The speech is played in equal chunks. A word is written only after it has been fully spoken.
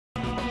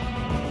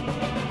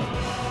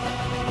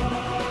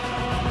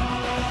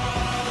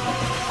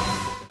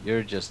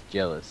You're just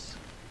jealous.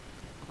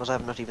 Because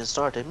I've not even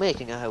started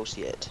making a house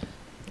yet.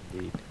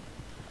 Indeed.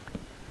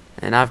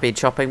 And I've been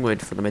chopping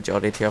wood for the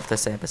majority of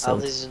this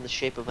episode. Alsi is in the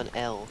shape of an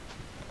L.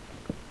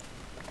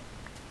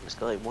 It's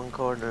got like one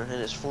corner and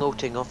it's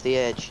floating off the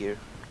edge here.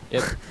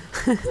 Yep.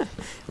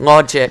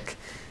 Logic.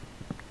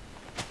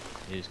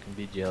 You just can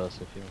be jealous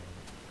if you want.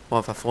 What,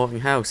 if a floating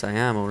house? I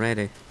am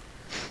already.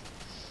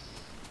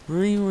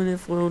 I want a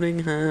floating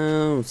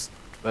house.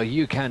 Well,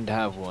 you can't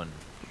have one.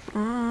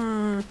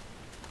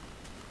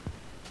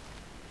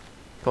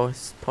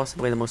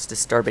 Possibly the most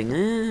disturbing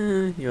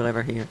you'll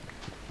ever hear.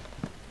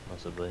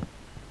 Possibly.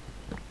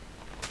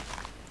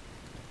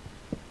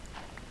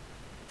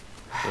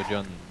 So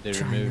John, they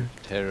removed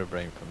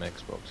Terrabrain from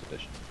Xbox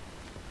Edition.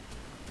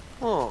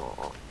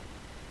 Oh.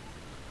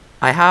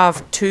 I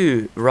have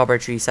 2 rubber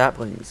tree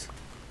saplings.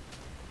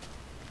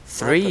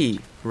 3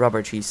 Perfect.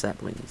 rubber tree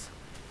saplings.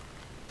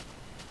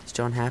 Is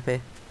John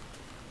happy?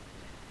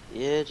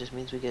 Yeah, it just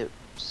means we get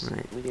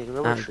Right.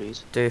 rubber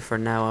trees. Do for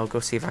now. I'll go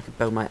see if I can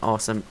build my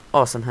awesome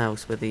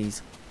house with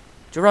these.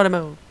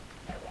 Geronimo!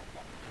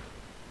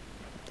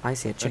 I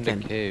see a Found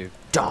chicken. a cave.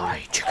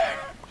 Die, chicken!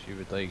 She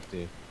would like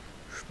to.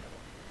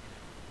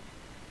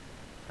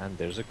 And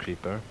there's a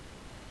creeper.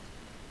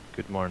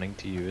 Good morning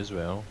to you as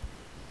well.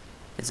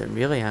 Is it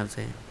really out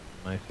there?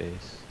 My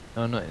face.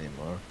 No, not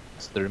anymore.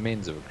 It's the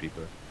remains of a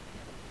creeper.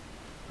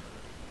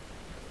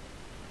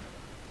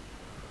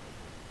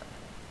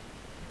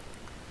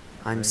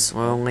 I'm I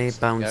slowly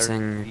bouncing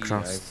guarantee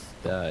across.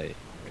 I'd die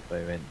if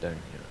I went down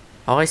here.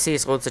 All I see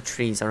is loads of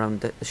trees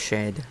around the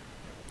shed.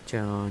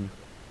 John.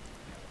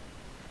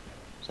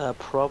 Is that a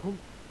problem?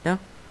 No?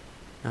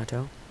 Not at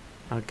all.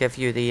 I'll give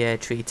you the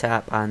tree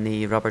tap and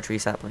the rubber tree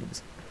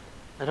saplings.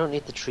 I don't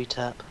need the tree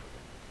tap.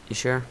 You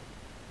sure?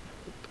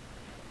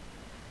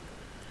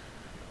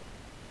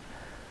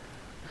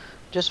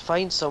 Just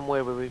find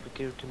somewhere where we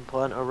can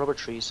plant our rubber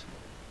trees.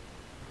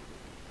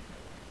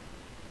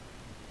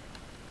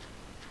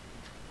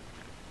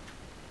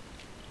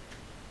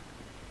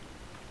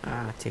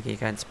 Ah, Tekkit, you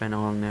can't spin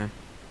along there.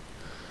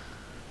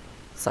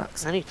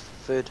 Sucks. I need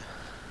food.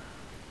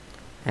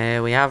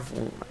 We have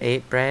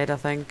 8 bread, I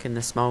think, in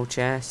the small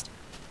chest.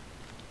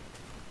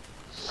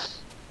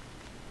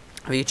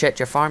 Have you checked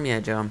your farm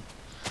yet, John?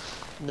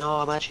 No,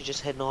 I'm actually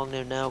just heading along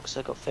there now because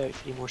I got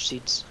 33 more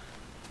seeds.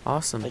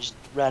 Awesome. I just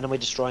randomly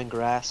destroying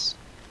grass.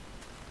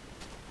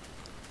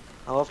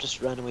 I love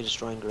just randomly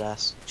destroying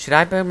grass. Should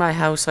I build my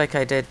house like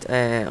I did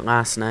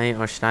last night,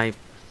 or should I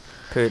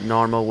put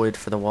normal wood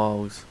for the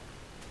walls?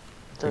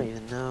 I don't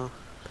even know.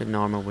 Put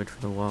normal wood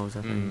for the walls,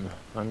 I think.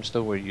 I'm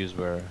still where you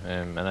were,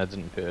 and I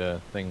didn't put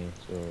a thing,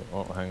 so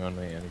oh, hang on,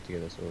 wait, I need to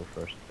get this over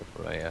first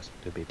before I ask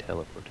to be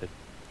teleported.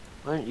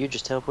 Why don't you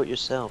just teleport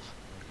yourself?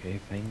 Okay,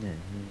 fine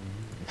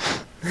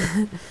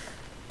then.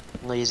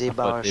 Lazy I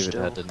thought David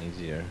barstool. had an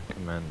easier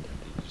command,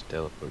 he just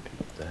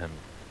teleported to him.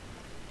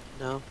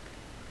 No.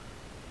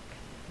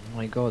 Oh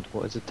my god,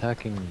 what is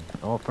attacking me?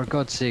 Oh, for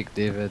God's sake,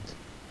 David.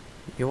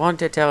 You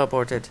want it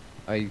teleported?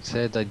 I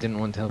said I didn't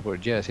want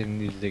teleported. Yeah, I said I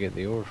needed to get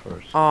the ore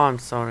first. Oh, I'm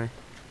sorry.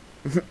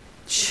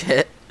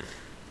 Shit.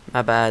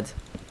 My bad.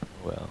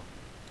 Well,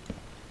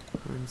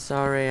 I'm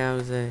sorry,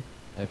 Alsi.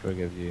 I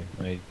forgive you.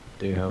 I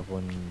do have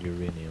one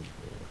uranium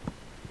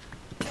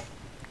ore.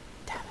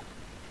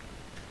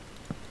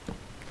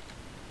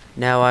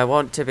 Now, I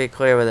want to be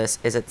clear with this.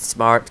 Is it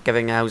smart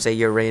giving Alsi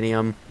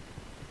uranium?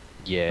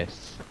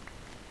 Yes.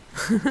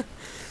 Of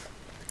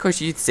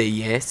course you'd say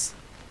yes.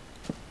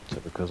 So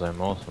because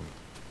I'm awesome.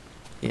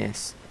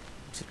 Yes.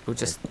 We'll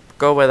just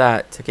go with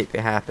that to keep you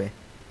happy.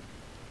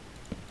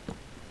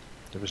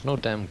 There was no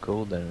damn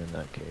coal down in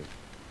that cave.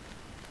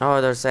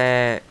 Oh, there's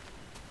a...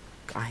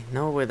 I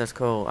know where there's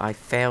coal. I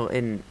fell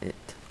in it.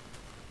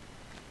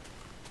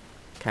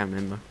 Can't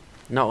remember.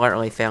 Not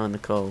literally fell in the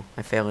coal.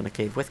 I fell in a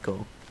cave with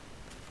coal.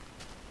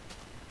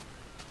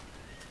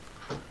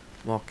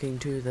 Walking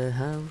to the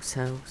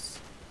house.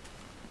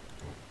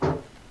 Hi,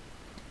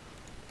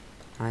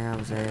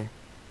 Alsi.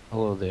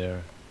 Hello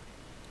there.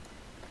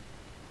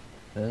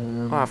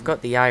 Oh, I've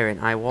got the iron.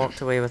 I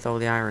walked away with all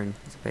the iron.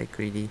 It's a bit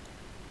greedy.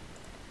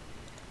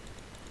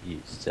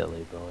 You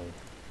silly boy.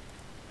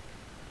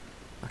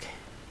 Okay.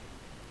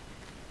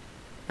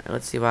 Right,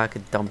 let's see what I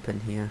could dump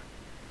in here.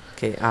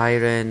 Okay,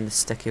 iron,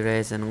 sticky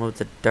resin,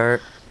 loads of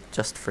dirt,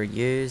 just for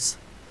use.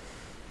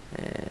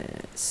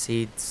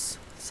 Seeds,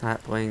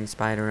 saplings,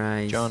 spider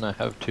eyes. John, I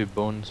have 2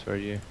 bones for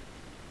you.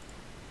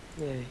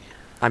 Yay.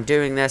 I'm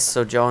doing this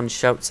so John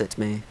shouts at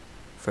me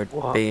for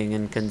What? being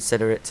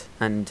inconsiderate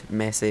and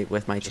messy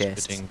with my Just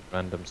chest. putting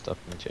random stuff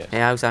in the chest. Hey,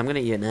 Alsi, I'm gonna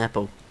eat an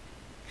apple.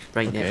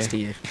 Right next to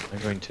Okay. you. I'm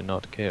going to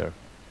not care.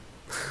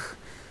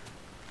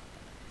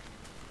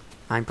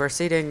 I'm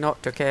proceeding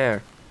not to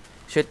care.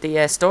 Should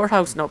the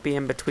storehouse not be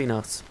in between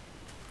us?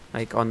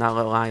 Like on that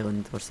little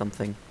island or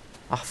something?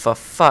 Oh, for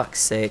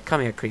fuck's sake.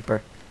 Come here,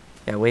 creeper.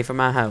 Get away from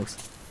my house.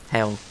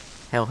 Hell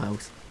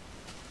house.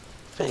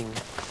 Thing.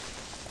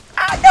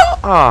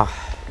 Oh,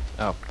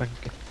 Oh,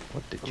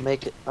 what did you...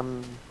 Make it.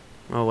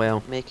 oh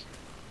well. Make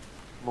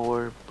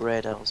more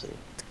bread, Alsi.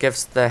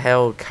 gives the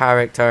hill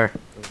character.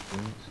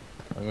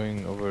 I'm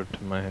going over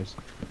to my house.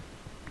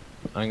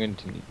 I'm going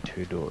to need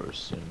 2 doors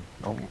soon.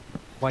 Oh,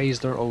 why is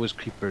there always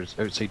creepers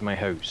outside my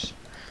house?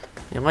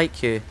 You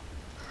like you.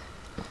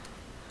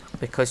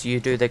 Because you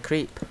do the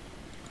creep.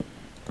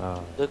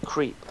 The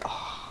creep.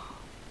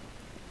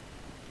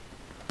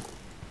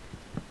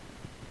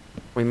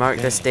 We mark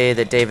this day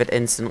that David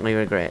instantly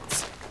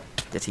regrets.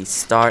 That he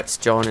starts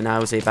John and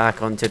Alsi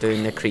back onto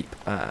doing the creep.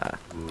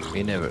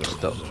 We never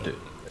stopped doing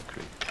the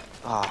creep.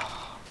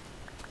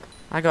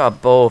 I got a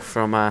bow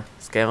from a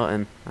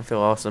skeleton. I feel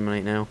awesome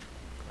right now.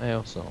 I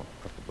also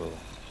have a bow.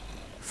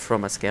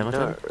 From a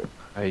skeleton? No.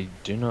 I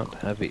do not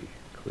have a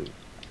clue.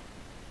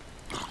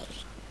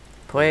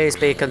 Please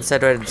be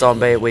considerate,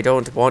 zombie. We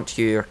don't want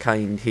your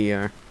kind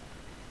here.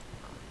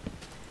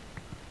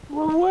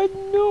 Well, why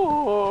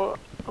no?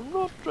 I'm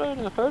not trying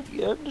to hurt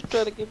you. I'm just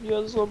trying to give you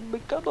a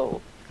zombie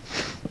cuddle.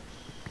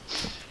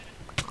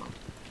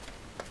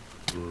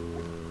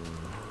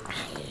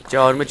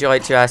 John, would you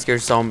like to ask your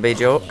zombie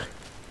joke?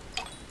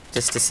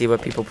 Just to see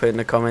what people put in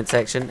the comment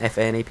section, if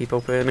any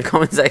people put in the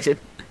comment section.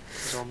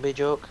 Zombie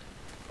joke?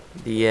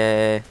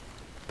 The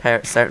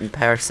certain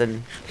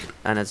person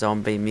and a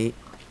zombie meet.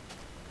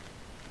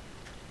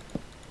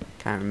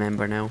 Can't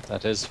remember now.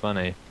 That is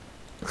funny.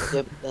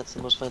 Yep, that's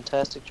the most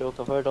fantastic joke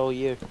I've heard all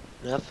year.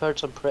 And I've heard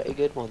some pretty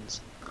good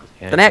ones.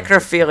 Yeah, The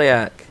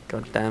necrophiliac!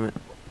 God damn it.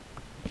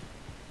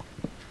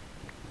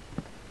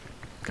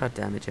 God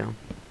damn it, John.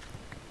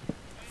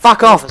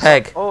 Fuck off,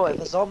 pig! Oh, if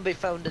a zombie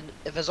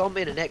if a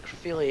zombie and a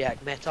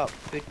necrophiliac met up,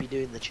 who'd be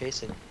doing the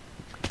chasing?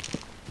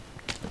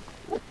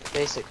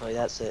 Basically,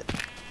 that's it.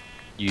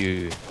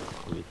 You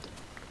would.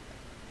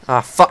 Ah,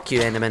 fuck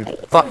you,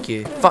 Enderman. Fuck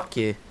you. Fuck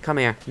you. Come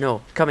here.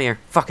 No, come here.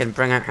 Fucking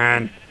bring it,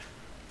 hen.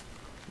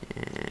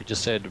 You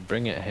just said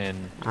bring it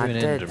hen. I Do an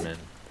did. Enderman.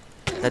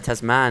 That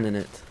has man in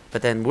it.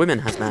 But then woman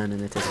has man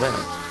in it as well.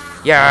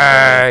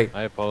 Yay!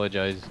 I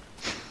apologize.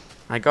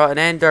 I got an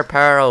ender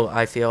pearl.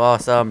 I feel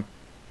awesome.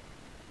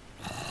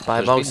 But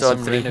I've There's also been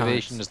had some 3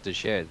 renovations to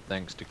shed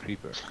thanks to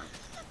Creeper.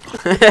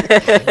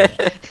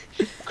 hearts.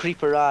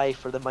 Creeper eye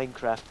for the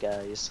Minecraft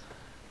guys.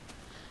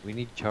 We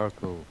need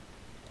charcoal.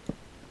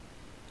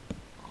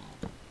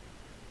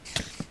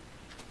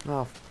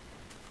 Oh.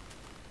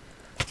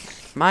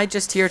 Am I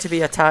just here to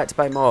be attacked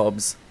by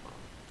mobs?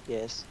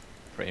 Yes.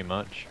 Pretty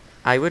much.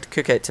 I would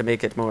cook it to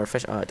make it more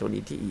efficient. Oh, I don't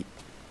need to eat.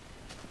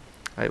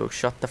 I will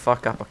shut the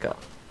fuck up a cut.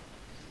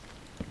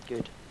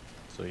 Good.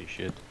 So you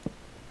should.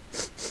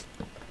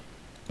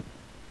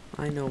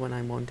 I know when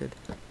I'm wanted.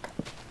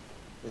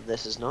 And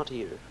this is not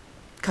here.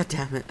 God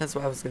damn it, that's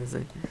what I was gonna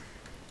say.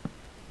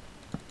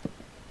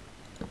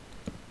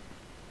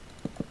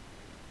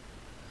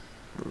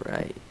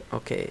 Right,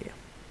 okay.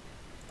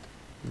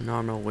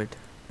 Normal wood.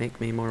 Make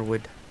me more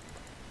wood.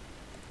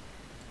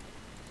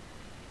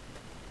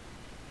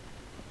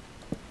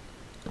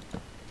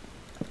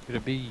 Could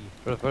it be,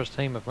 for the first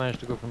time I've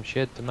managed to go from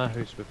shed to my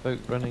house without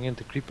running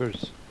into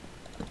creepers?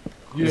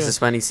 This is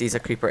when he sees a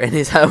creeper in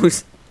his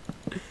house.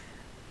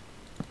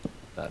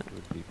 That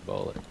would be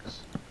bollocks.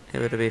 It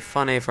would be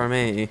funny for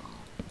me.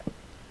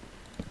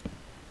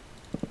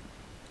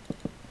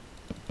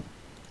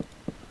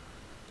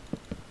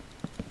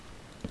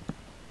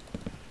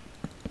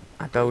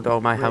 I build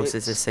all my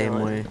houses the same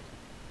way.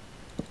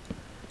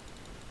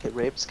 Get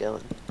raped,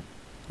 skeleton.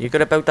 You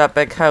gotta build that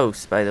big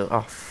house, by the.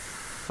 Oh,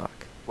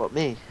 fuck. What,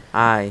 me?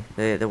 Aye,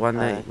 the one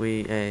Aye. that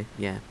we.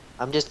 Yeah.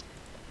 I'm just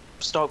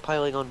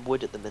stockpiling on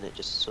wood at the minute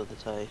just so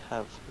that I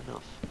have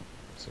enough.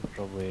 So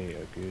probably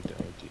a good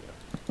idea.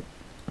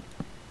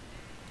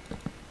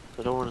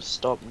 I don't want to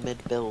stop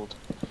mid-build.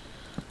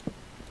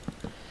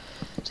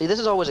 See, this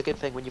is always a good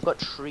thing when you've got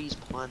trees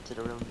planted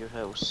around your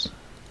house.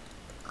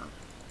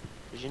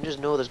 Because you can just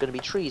know there's going to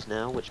be trees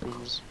now, which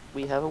means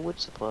we have a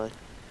wood supply.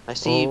 I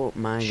see Oh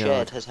my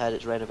shed god. has had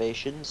its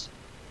renovations.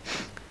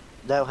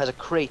 Now has a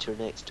crater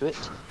next to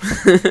it.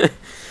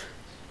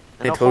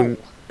 And a It will, hole.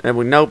 it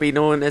will now be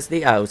known as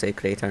the Alsi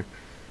crater.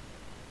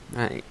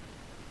 Right.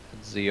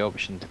 It's the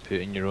option to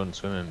put in your own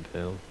swimming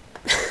pool.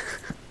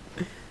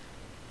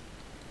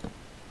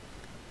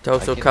 It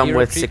also can come hear a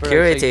with creeper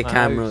security outside my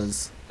house.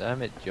 cameras.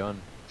 Damn it,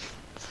 John.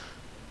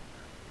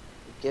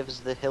 It gives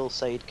the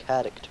hillside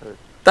character.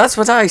 That's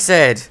what I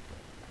said!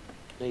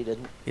 No, you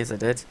didn't. Yes, I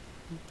did.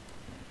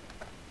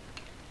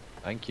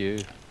 Thank you.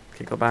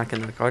 Okay, go back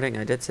in the recording.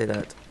 I did say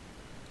that.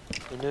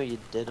 I know you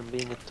did. I'm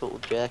being a total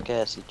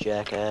jackass, you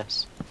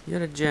jackass.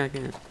 You're a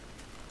jackass.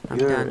 I'm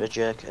You're done. a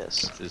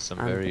jackass. This is some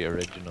I'm- very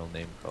original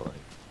name calling.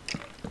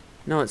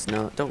 No, it's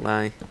not. Don't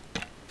lie.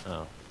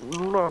 Oh.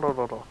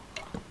 No.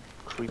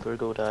 Creeper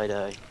go die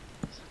die.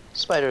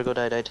 Spider go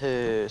die die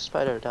too.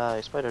 Spider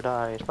die, spider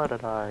die, spider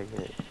die.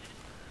 Yeah.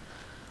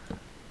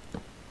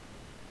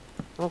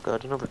 Oh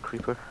god, another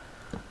creeper.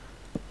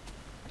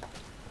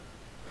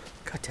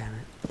 God damn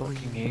it.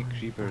 Fucking hate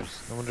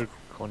creepers. No wonder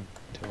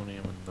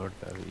Quantonium and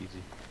NothPhD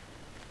easy.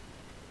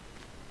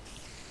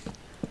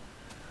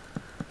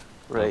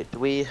 Right, do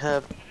we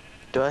have...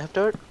 Do I have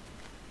dirt?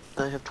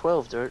 I have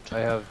 12 dirt. I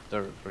have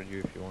dirt for you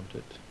if you want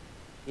it.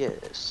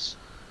 Yes.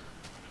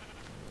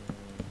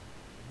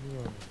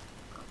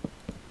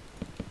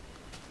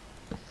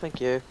 Thank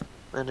you.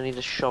 And I need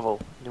a shovel.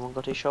 Anyone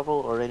got a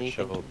shovel or anything?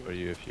 Shovel for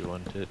you if you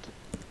want it.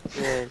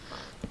 Yeah.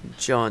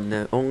 John,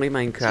 the only See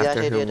that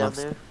Minecrafter who area down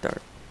loves there?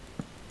 dirt.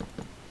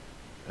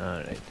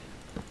 Alright.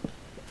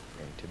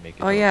 Going to make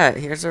it Oh up. yeah,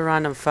 here's a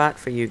random fact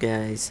for you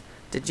guys.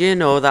 Did you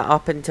know that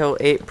up until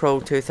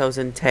April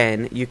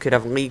 2010, you could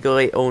have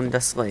legally owned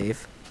a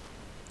slave?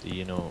 Do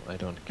you know I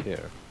don't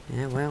care?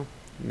 Yeah, well,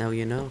 now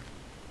you know.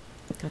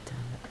 God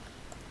damn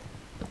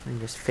it. I'm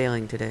just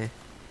failing today.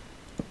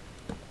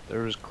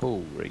 There was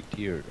coal right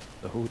here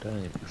the whole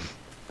time.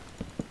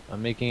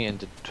 I'm making it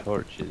into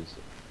torches.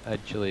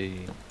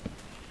 Actually,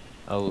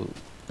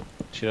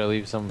 should I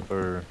leave some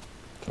for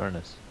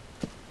furnace?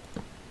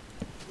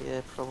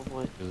 Yeah,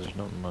 probably. Because there's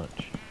not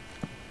much.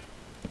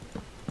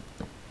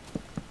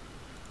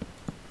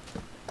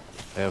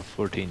 I have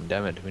 14.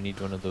 Damn it, we need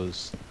one of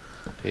those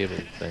table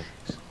things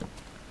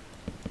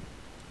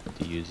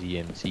to use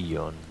EMC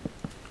on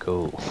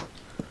coal.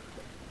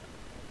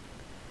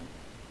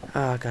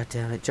 Oh, god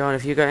damn it. John,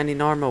 have you got any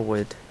normal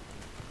wood?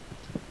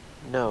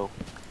 No.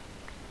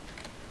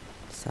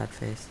 Sad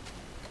face.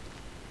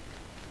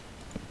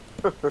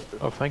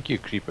 Oh, thank you,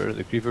 creeper.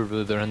 The creeper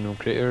blew the random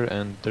crater,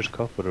 and there's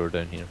copper ore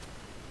down here.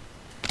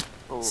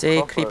 Oh, See,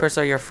 copper. creepers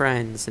are your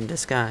friends in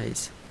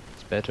disguise.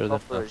 It's better than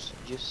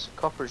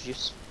Copper's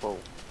useful.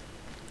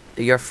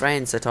 They're your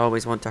friends that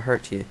always want to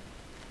hurt you.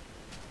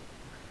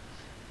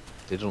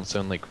 They don't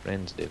sound like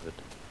friends, David.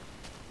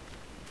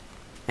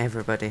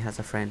 Everybody has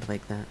a friend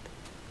like that.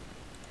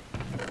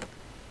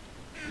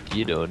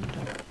 You don't.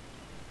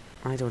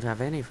 I don't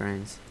have any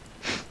friends.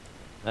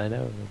 I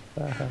know.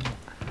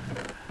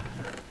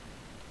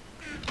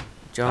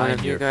 John, I'm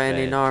have you your got any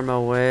friend.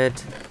 normal wood?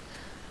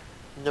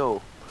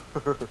 No.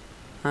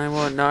 I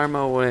want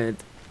normal wood.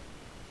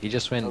 He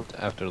just went Okay.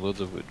 after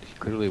loads of wood. He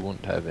clearly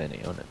won't have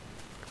any on it.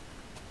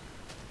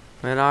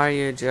 Where are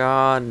you,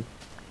 John?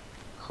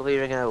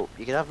 Clearing out.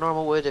 You can have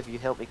normal wood if you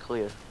help me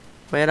clear.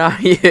 Where are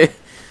you?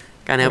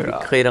 Can't help Where you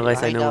are clear you? unless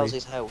I Behind know you.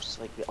 Alsi's house,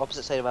 like the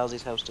opposite side of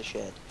Alsi's house to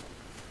shed.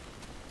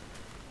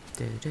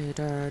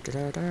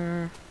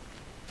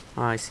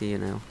 Oh, I see you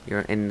now.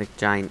 You're in the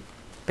giant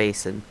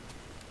basin.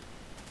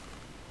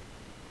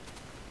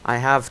 I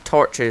have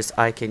torches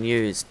I can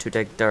use to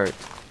dig dirt.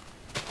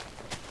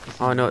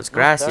 Oh no, it's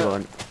grass you dirt.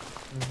 want.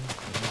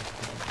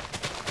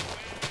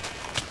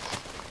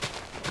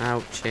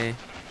 Ouchie.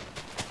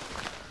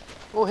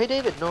 Oh, hey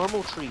David,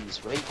 normal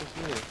trees right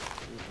here.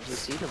 You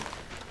see them?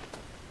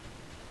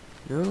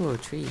 Oh,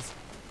 trees.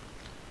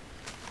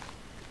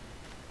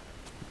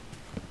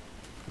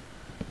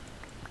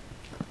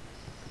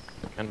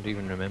 Can't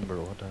even remember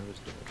what I was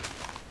doing.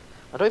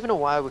 I don't even know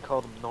why we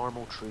call them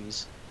normal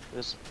trees. It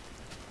was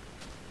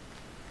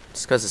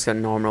Just because it's got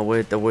normal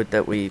wood, the wood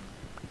that we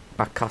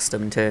are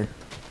accustomed to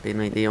being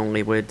like the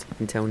only wood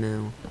until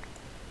now.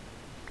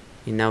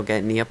 You now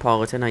get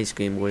Neapolitan ice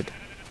cream wood.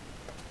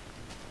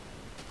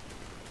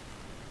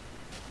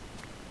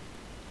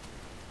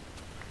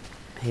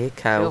 Hey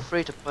cow. Feel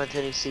free to plant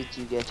any seeds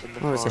you get in the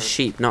Oh, farm. it's a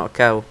sheep, not a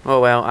cow. Oh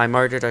well, I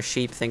murdered a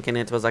sheep thinking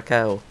it was a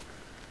cow.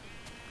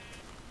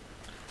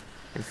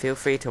 And feel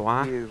free to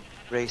You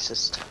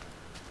racist.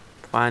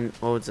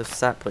 plant loads of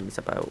saplings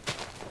about.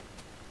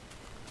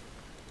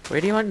 Where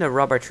do you want the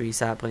rubber tree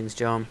saplings,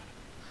 John?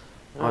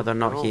 Oh, I they're don't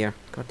not know. here.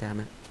 God damn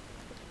it.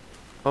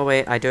 Oh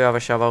wait, I do have a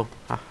shovel.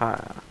 Haha.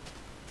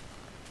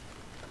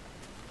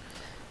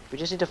 We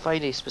just need to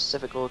find a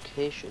specific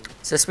location.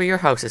 Is this where your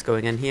house is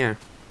going in here?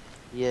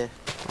 Yeah.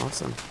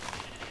 Awesome.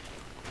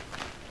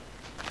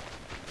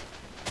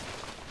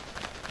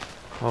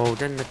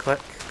 Holding the click,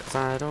 'cause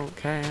I don't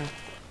care.